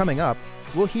 Coming up,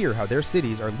 We'll hear how their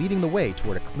cities are leading the way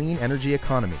toward a clean energy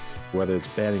economy. Whether it's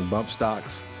banning bump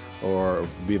stocks or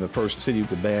being the first city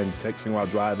to ban texting while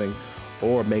driving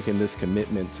or making this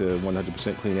commitment to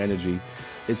 100% clean energy,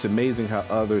 it's amazing how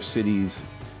other cities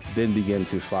then begin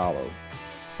to follow.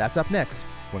 That's up next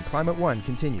when Climate One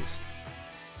continues.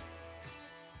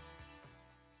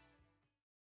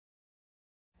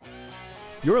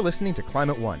 You're listening to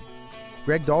Climate One.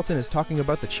 Greg Dalton is talking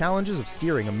about the challenges of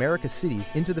steering America's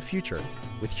cities into the future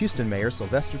with Houston Mayor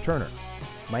Sylvester Turner,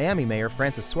 Miami Mayor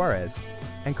Francis Suarez,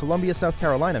 and Columbia, South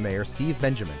Carolina Mayor Steve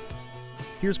Benjamin.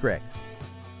 Here's Greg.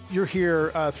 You're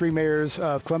here, three mayors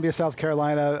of Columbia, South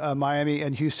Carolina, Miami,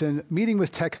 and Houston, meeting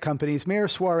with tech companies. Mayor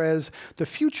Suarez, the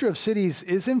future of cities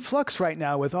is in flux right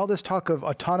now with all this talk of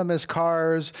autonomous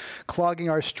cars clogging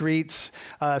our streets.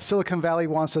 Silicon Valley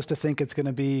wants us to think it's going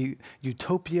to be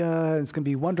utopia, and it's going to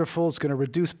be wonderful, it's going to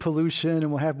reduce pollution, and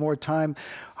we'll have more time.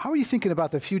 How are you thinking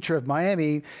about the future of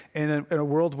Miami in a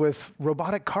world with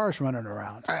robotic cars running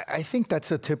around? I think that's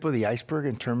the tip of the iceberg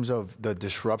in terms of the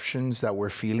disruptions that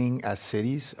we're feeling as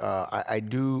cities.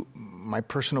 My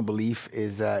personal belief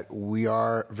is that we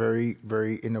are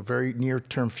in a very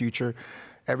near-term future.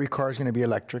 Every car is going to be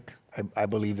electric. I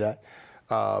believe that.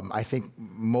 I think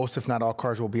most, if not all,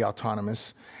 cars will be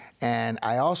autonomous. And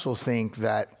I also think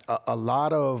that a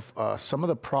lot of some of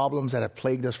the problems that have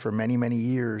plagued us for many, many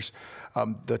years,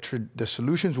 the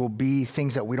solutions will be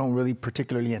things that we don't really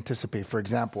particularly anticipate. For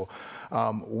example,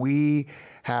 we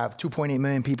have 2.8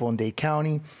 million people in Dade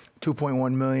County.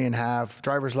 2.1 million have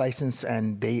driver's license,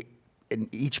 and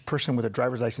each person with a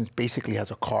driver's license basically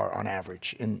has a car on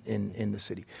average in the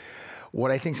city.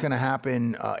 What I think is going to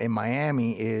happen in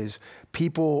Miami is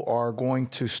people are going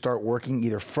to start working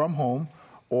either from home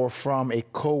or from a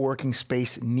co-working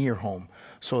space near home.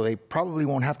 So they probably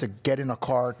won't have to get in a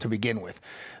car to begin with.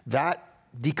 That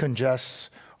decongests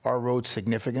our roads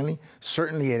significantly.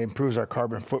 Certainly it improves our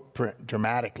carbon footprint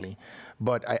dramatically.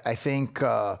 But I think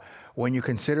when you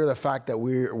consider the fact that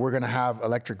we're going to have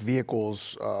electric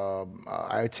vehicles,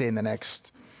 I would say in the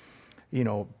next,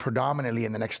 predominantly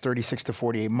in the next 36 to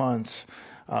 48 months,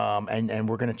 and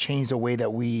we're going to change the way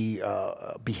that we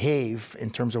behave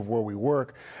in terms of where we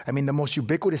work. I mean, the most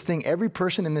ubiquitous thing, every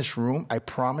person in this room, I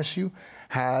promise you,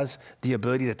 has the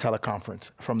ability to teleconference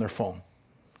from their phone.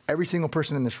 Every single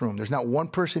person in this room. There's not one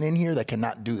person in here that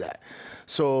cannot do that.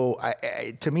 So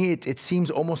to me, it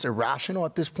seems almost irrational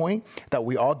at this point that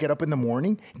we all get up in the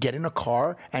morning, get in a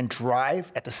car, and drive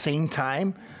at the same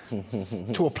time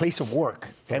to a place of work.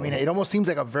 I mean, it almost seems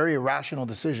like a very irrational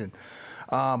decision.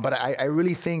 But I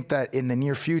really think that in the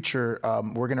near future,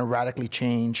 we're going to radically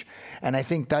change. And I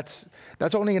think that's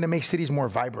only going to make cities more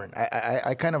vibrant.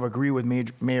 I kind of agree with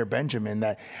Mayor Benjamin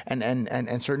that,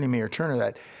 and certainly Mayor Turner,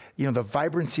 that the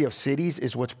vibrancy of cities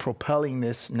is what's propelling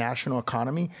this national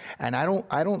economy. And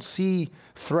I don't see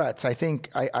threats. I think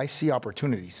I see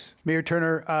opportunities. Mayor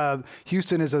Turner,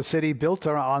 Houston is a city built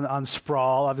on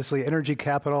sprawl, obviously energy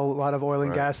capital, a lot of oil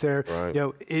and gas there.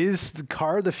 Right. Is the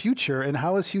car the future, and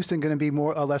how is Houston going to be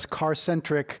more or less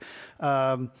car-centric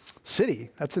city?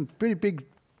 That's a pretty big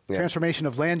transformation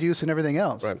of land use and everything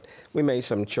else. Right. We made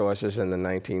some choices in the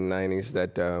 1990s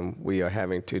that we are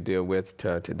having to deal with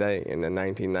today. In the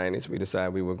 1990s, we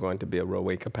decided we were going to be a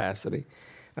roadway capacity,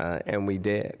 and we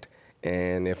did.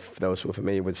 And if those who are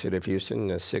familiar with the city of Houston,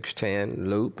 the 610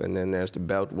 loop, and then there's the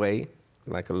Beltway,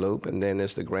 like a loop, and then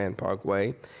there's the Grand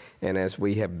Parkway. And as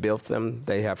we have built them,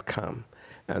 they have come.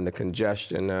 And the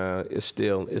congestion is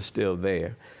still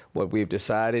there. What we've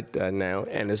decided now,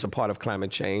 and it's a part of climate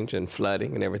change and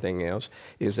flooding and everything else,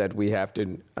 is that we have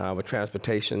to, our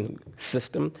transportation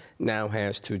system now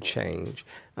has to change.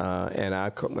 And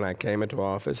when I came into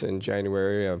office in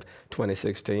January of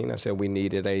 2016, I said we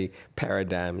needed a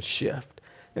paradigm shift.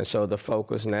 And so the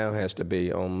focus now has to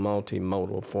be on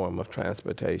multimodal form of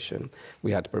transportation.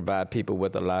 We have to provide people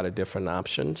with a lot of different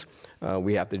options.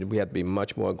 We have to be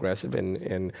much more aggressive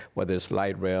in whether it's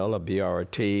light rail or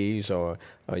BRTs or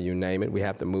you name it. We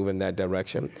have to move in that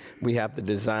direction. We have to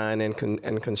design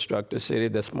and construct a city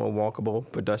that's more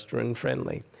walkable, pedestrian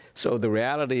friendly. So the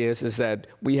reality is that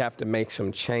we have to make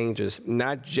some changes,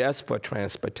 not just for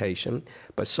transportation,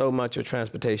 but so much of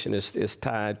transportation is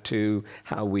tied to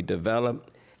how we develop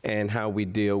and how we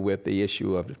deal with the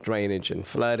issue of drainage and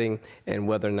flooding and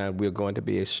whether or not we're going to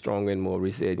be a stronger and more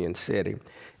resilient city.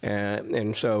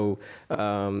 And so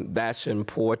that's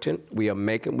important.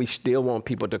 We still want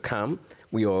people to come.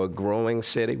 We are a growing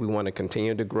city. We want to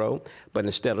continue to grow. But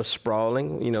instead of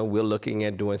sprawling, we're looking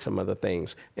at doing some other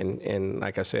things. And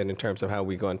like I said, in terms of how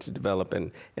we're going to develop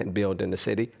and build in the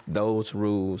city, those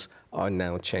rules are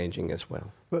now changing as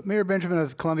well. But Mayor Benjamin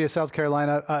of Columbia, South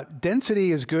Carolina,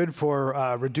 density is good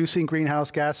for reducing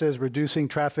greenhouse gases, reducing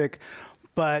traffic.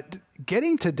 But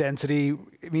getting to density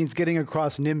means getting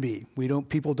across NIMBY.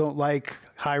 People don't like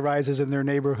high rises in their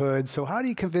neighborhoods. So how do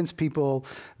you convince people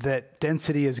that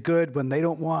density is good when they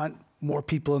don't want more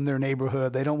people in their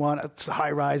neighborhood? They don't want a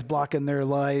high rise blocking their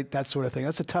light, that sort of thing.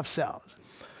 That's a tough sell.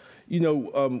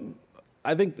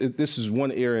 I think that this is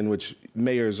one area in which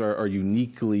mayors are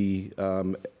uniquely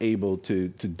able to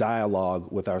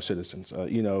dialogue with our citizens.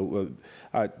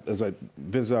 As I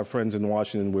visit our friends in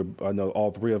Washington, where I know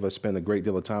all three of us spend a great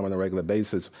deal of time on a regular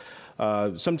basis,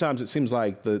 sometimes it seems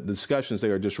like the discussions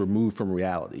there are just removed from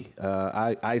reality.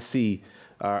 I see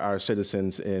our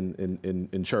citizens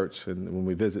in church, and when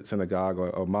we visit synagogue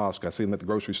or mosque, I see them at the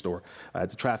grocery store,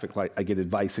 at the traffic light. I get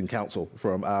advice and counsel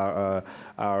from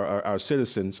our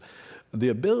citizens. The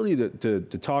ability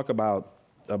to talk about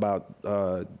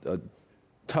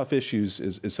tough issues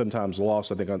is sometimes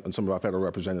lost, I think, on some of our federal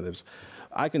representatives.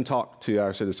 I can talk to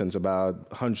our citizens about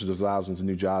hundreds of thousands of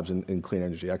new jobs in clean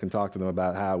energy. I can talk to them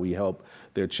about how we help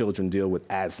their children deal with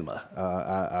asthma,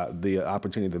 the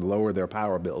opportunity to lower their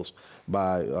power bills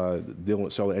by dealing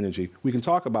with solar energy. We can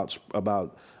talk about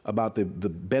the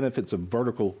benefits of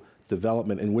vertical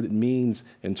development and what it means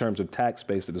in terms of tax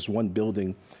base, that this one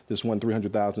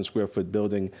 300,000 square foot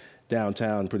building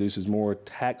downtown produces more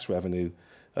tax revenue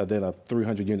than a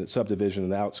 300-unit subdivision in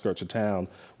the outskirts of town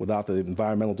without the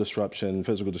environmental disruption,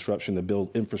 physical disruption to build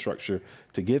infrastructure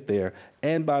to get there.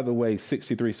 And by the way,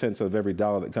 63 cents of every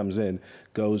dollar that comes in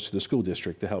goes to the school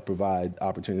district to help provide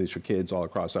opportunities for kids all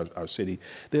across our city.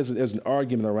 There's an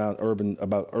argument around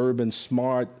urban,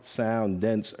 smart, sound,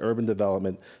 dense urban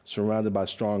development surrounded by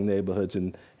strong neighborhoods.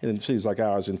 And in cities like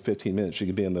ours, in 15 minutes, you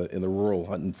can be in the rural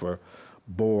hunting for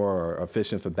boar or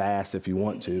fishing for bass if you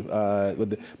want to.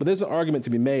 But there's an argument to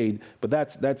be made, but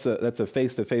that's a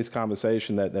face-to-face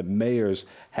conversation that mayors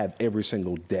have every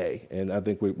single day. And I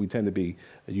think we tend to be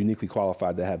uniquely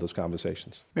qualified to have those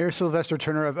conversations. Mayor Sylvester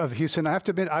Turner of Houston, I have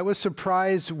to admit, I was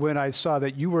surprised when I saw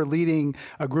that you were leading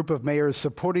a group of mayors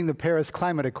supporting the Paris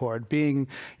Climate Accord, being,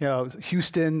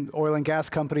 Houston oil and gas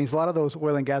companies. A lot of those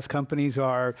oil and gas companies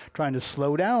are trying to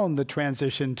slow down the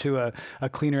transition to a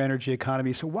cleaner energy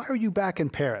economy. So why are you back in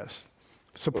Paris,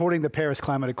 supporting the Paris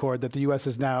Climate Accord that the U.S.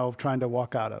 is now trying to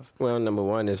walk out of? Well, number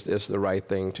one, it's the right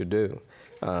thing to do.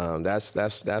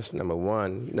 That's number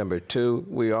one. Number two,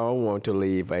 we all want to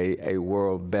leave a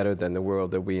world better than the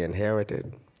world that we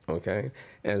inherited, okay?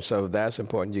 And so that's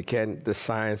important. The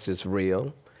science is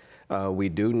real. We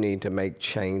do need to make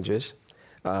changes.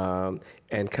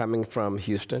 And coming from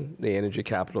Houston, the energy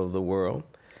capital of the world,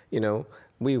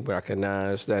 we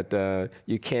recognize that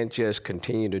you can't just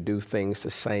continue to do things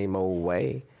the same old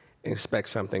way and expect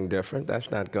something different. That's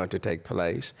not going to take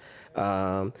place.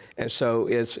 And so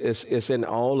it's in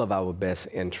all of our best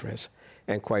interests.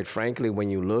 And quite frankly,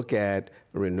 when you look at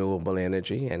renewable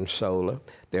energy and solar,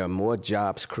 there are more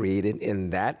jobs created in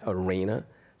that arena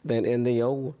than in the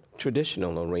old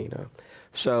traditional arena.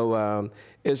 So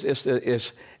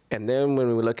and then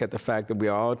when we look at the fact that we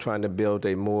are all trying to build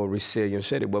a more resilient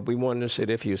city, what we want in the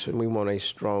city of Houston, we want a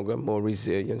stronger, more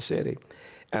resilient city.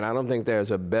 And I don't think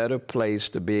there's a better place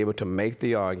to be able to make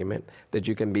the argument that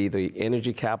you can be the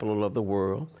energy capital of the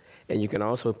world, and you can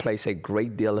also place a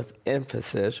great deal of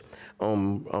emphasis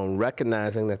on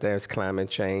recognizing that there's climate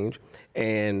change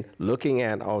and looking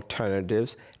at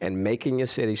alternatives and making your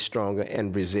city stronger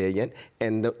and resilient.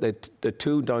 And the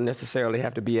two don't necessarily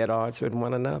have to be at odds with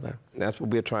one another. And that's what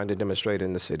we're trying to demonstrate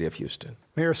in the city of Houston.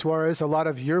 Mayor Suarez, a lot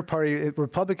of your party,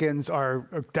 Republicans, are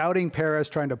doubting Paris,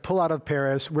 trying to pull out of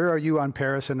Paris. Where are you on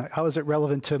Paris, and how is it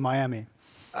relevant to Miami?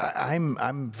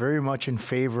 I'm very much in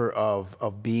favor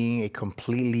of being a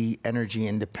completely energy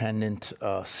independent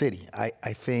city.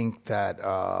 I think that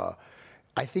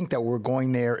we're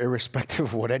going there irrespective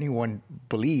of what anyone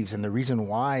believes, and the reason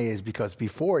why is because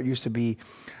before it used to be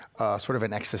sort of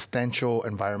an existential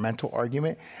environmental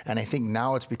argument, and I think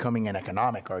now it's becoming an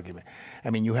economic argument. I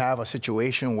mean, you have a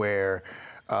situation where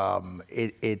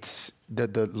it's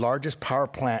the largest power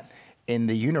plant in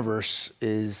the universe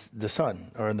is the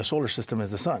sun, or in the solar system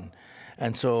is the sun.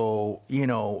 And so,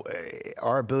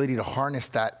 our ability to harness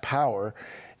that power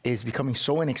is becoming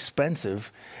so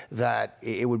inexpensive that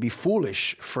it would be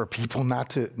foolish for people not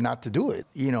to do it.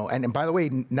 And by the way,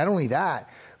 not only that,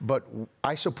 but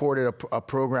I supported a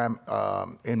program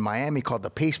in Miami called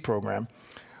the PACE program,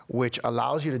 which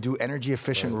allows you to do energy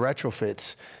efficient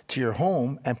retrofits to your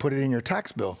home and put it in your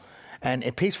tax bill. And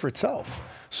it pays for itself.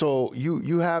 So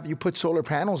you put solar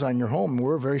panels on your home.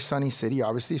 We're a very sunny city,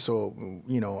 obviously. So,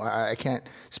 I can't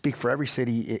speak for every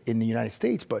city in the United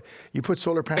States, but you put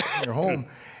solar panels on your home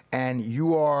and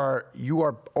you are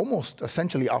almost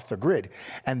essentially off the grid.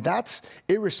 And that's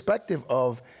irrespective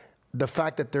of the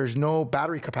fact that there's no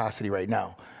battery capacity right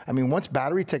now. I mean, once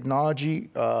battery technology,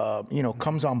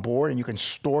 comes on board and you can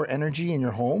store energy in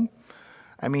your home,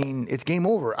 I mean, it's game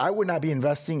over. I would not be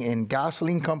investing in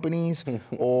gasoline companies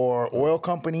or oil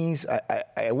companies.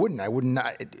 I wouldn't. I would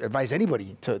not advise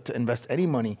anybody to invest any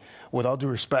money, with all due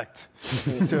respect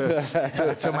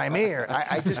to my mayor.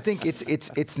 I just think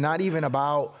it's not even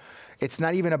about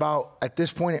at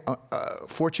this point,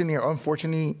 fortunately or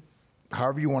unfortunately,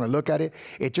 however you want to look at it.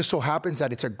 It just so happens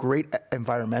that it's a great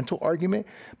environmental argument,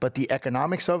 but the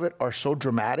economics of it are so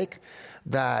dramatic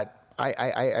that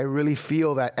I really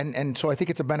feel that, and so I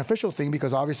think it's a beneficial thing,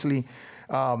 because obviously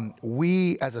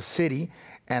we as a city,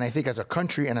 and I think as a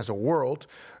country and as a world,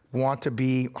 want to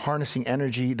be harnessing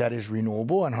energy that is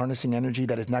renewable and harnessing energy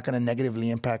that is not going to negatively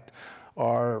impact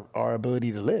our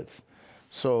ability to live.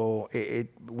 So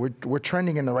we're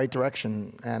trending in the right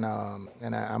direction, and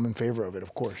I'm in favor of it,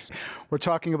 of course. We're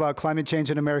talking about climate change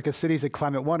in America's cities at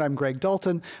Climate One. I'm Greg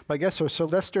Dalton. My guests are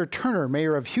Sylvester Turner,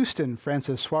 mayor of Houston,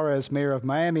 Francis Suarez, mayor of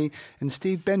Miami, and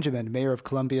Steve Benjamin, mayor of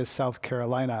Columbia, South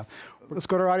Carolina. Let's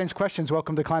go to our audience questions.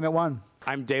 Welcome to Climate One.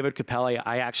 I'm David Capelli.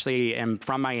 I actually am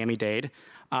from Miami-Dade.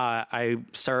 I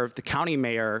served the county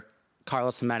mayor,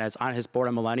 Carlos Jimenez, on his Board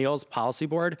of Millennials Policy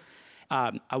Board.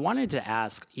 I wanted to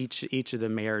ask each of the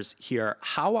mayors here,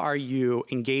 how are you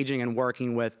engaging and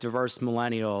working with diverse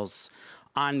millennials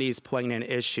on these poignant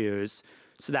issues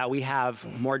so that we have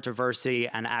more diversity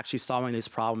and actually solving these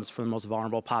problems for the most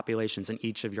vulnerable populations in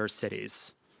each of your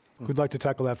cities? Who'd like to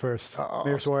tackle that first?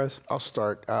 Mayor Suarez? I'll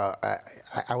start.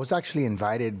 I was actually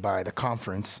invited by the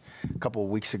conference a couple of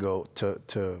weeks ago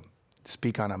to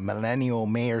speak on a millennial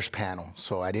mayor's panel.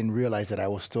 So I didn't realize that I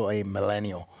was still a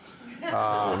millennial.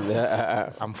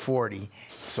 I'm 40,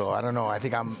 so I don't know. I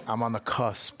think I'm on the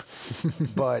cusp,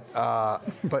 but I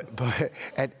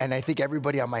think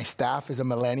everybody on my staff is a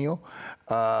millennial,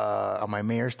 on my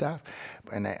mayor staff,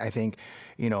 and I think,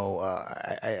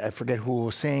 I forget who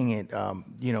was saying it.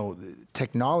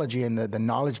 Technology and the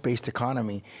knowledge-based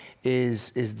economy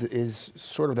is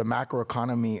sort of the macro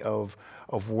economy of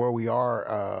where we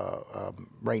are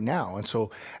right now, and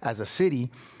so as a city,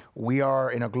 we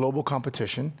are in a global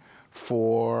competition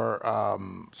for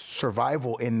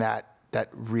survival in that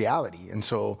reality. And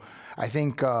so I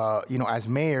think, as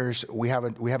mayors, we have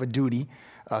a duty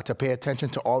to pay attention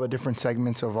to all the different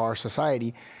segments of our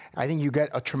society. I think you get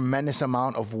a tremendous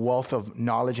amount of wealth of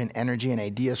knowledge and energy and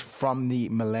ideas from the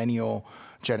millennial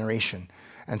generation.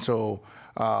 And so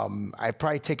I've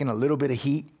probably taken a little bit of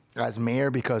heat as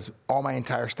mayor because all my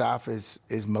entire staff is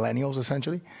millennials,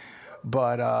 essentially.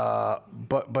 But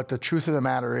the truth of the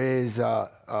matter is, it's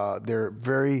a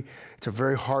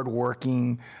very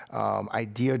hardworking,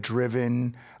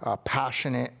 idea-driven,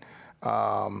 passionate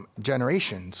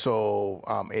generation.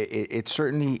 So it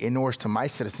certainly inures to my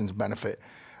citizens' benefit,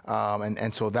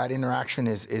 and so that interaction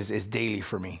is daily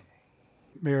for me.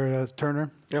 Mayor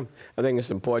Turner? Yeah, I think it's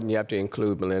important. You have to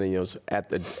include millennials at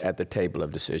the table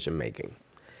of decision making.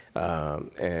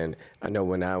 And I know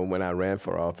when I ran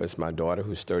for office, my daughter,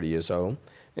 who's 30 years old,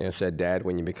 and said, "Dad,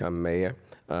 when you become mayor,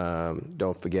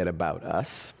 don't forget about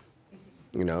us.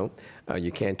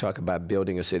 You can't talk about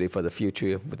building a city for the future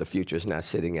if the future is not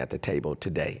sitting at the table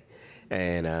today."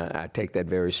 And I take that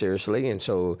very seriously. And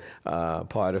so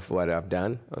part of what I've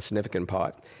done, a significant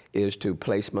part, is to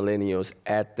place millennials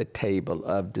at the table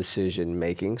of decision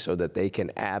making so that they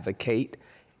can advocate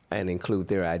and include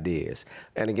their ideas.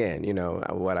 And again,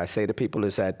 what I say to people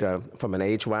is that from an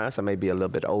age-wise, I may be a little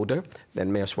bit older than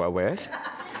Mayor Suarez.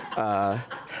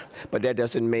 But that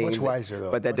doesn't mean much wiser, though.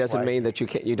 But that doesn't mean that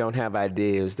you don't have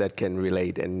ideas that can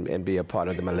relate and be a part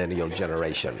of the millennial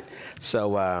generation.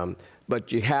 So,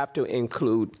 but you have to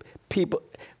include people.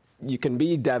 You can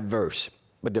be diverse,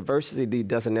 but diversity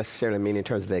doesn't necessarily mean in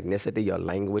terms of ethnicity or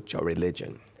language or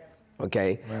religion.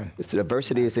 Okay? Right. So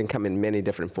diversity can come in many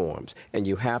different forms, and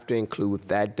you have to include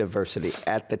that diversity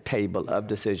at the table of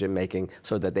decision making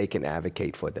so that they can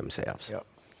advocate for themselves. Yep.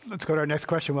 Let's go to our next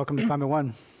question. Welcome to Climate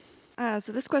One.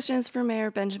 So this question is for Mayor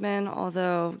Benjamin,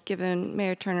 although given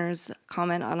Mayor Turner's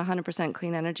comment on 100%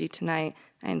 clean energy tonight,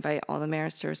 I invite all the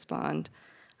mayors to respond.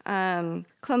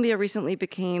 Columbia recently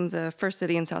became the first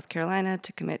city in South Carolina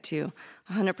to commit to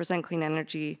 100% clean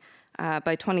energy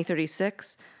by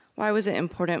 2036. Why was it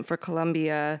important for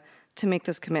Columbia to make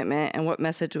this commitment, and what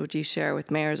message would you share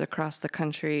with mayors across the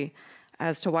country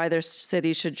as to why their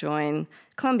city should join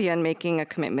Columbia in making a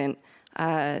commitment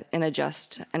in a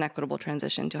just and equitable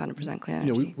transition to 100% clean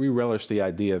energy? We relish the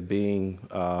idea of being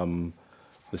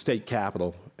the state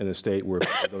capital in a state where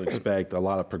people don't expect a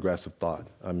lot of progressive thought.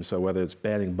 So whether it's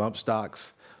banning bump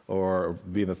stocks or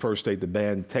being the first state to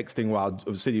ban texting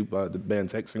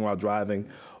while driving,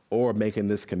 or making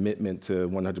this commitment to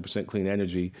 100% clean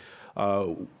energy,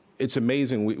 it's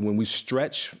amazing when we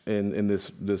stretch in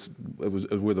this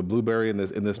with a blueberry in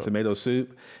this tomato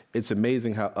soup. It's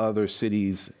amazing how other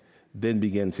cities then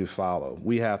begin to follow.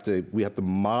 We have to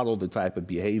model the type of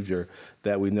behavior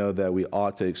that we know that we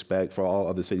ought to expect for all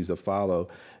other cities to follow.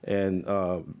 And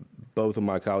both of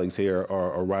my colleagues here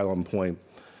are right on point.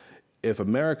 If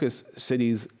America's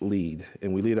cities lead,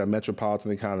 and we lead our metropolitan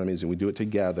economies, and we do it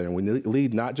together, and we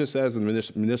lead not just as the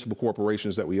municipal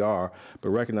corporations that we are, but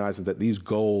recognizing that these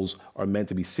goals are meant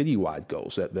to be citywide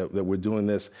goals, that we're doing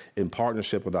this in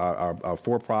partnership with our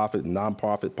for-profit and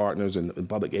nonprofit partners and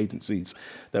public agencies,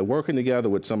 that working together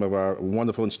with some of our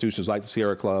wonderful institutions like the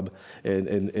Sierra Club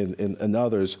and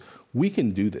others, we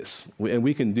can do this,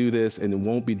 and it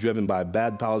won't be driven by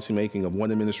bad policymaking of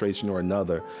one administration or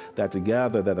another, that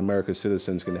together that America's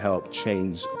citizens can help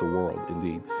change the world,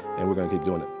 indeed, and we're going to keep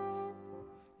doing it.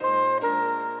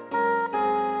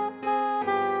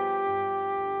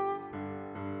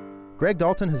 Greg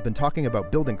Dalton has been talking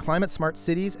about building climate-smart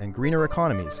cities and greener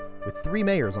economies with 3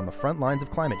 mayors on the front lines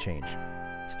of climate change: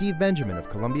 Steve Benjamin of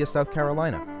Columbia, South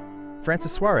Carolina,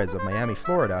 Francis Suarez of Miami,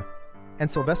 Florida, and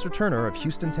Sylvester Turner of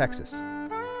Houston, Texas.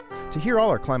 To hear all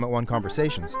our Climate One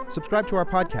conversations, subscribe to our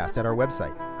podcast at our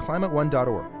website,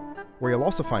 climateone.org, where you'll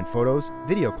also find photos,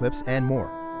 video clips, and more.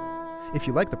 If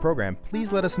you like the program,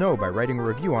 please let us know by writing a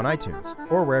review on iTunes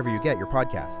or wherever you get your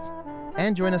podcasts.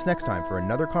 And join us next time for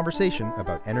another conversation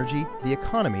about energy, the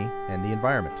economy, and the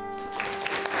environment.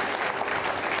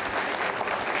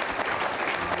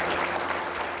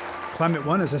 Climate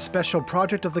One is a special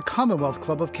project of the Commonwealth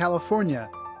Club of California.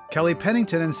 Kelly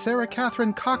Pennington and Sarah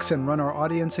Catherine Coxon run our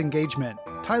audience engagement.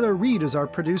 Tyler Reed is our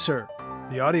producer.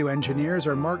 The audio engineers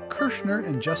are Mark Kirshner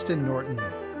and Justin Norton.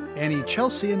 Annie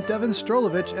Chelsea and Devin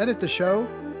Strolovich edit the show.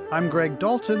 I'm Greg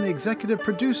Dalton, the executive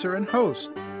producer and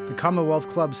host. The Commonwealth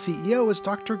Club CEO is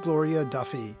Dr. Gloria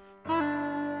Duffy.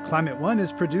 Climate One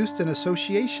is produced in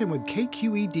association with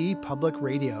KQED Public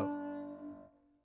Radio.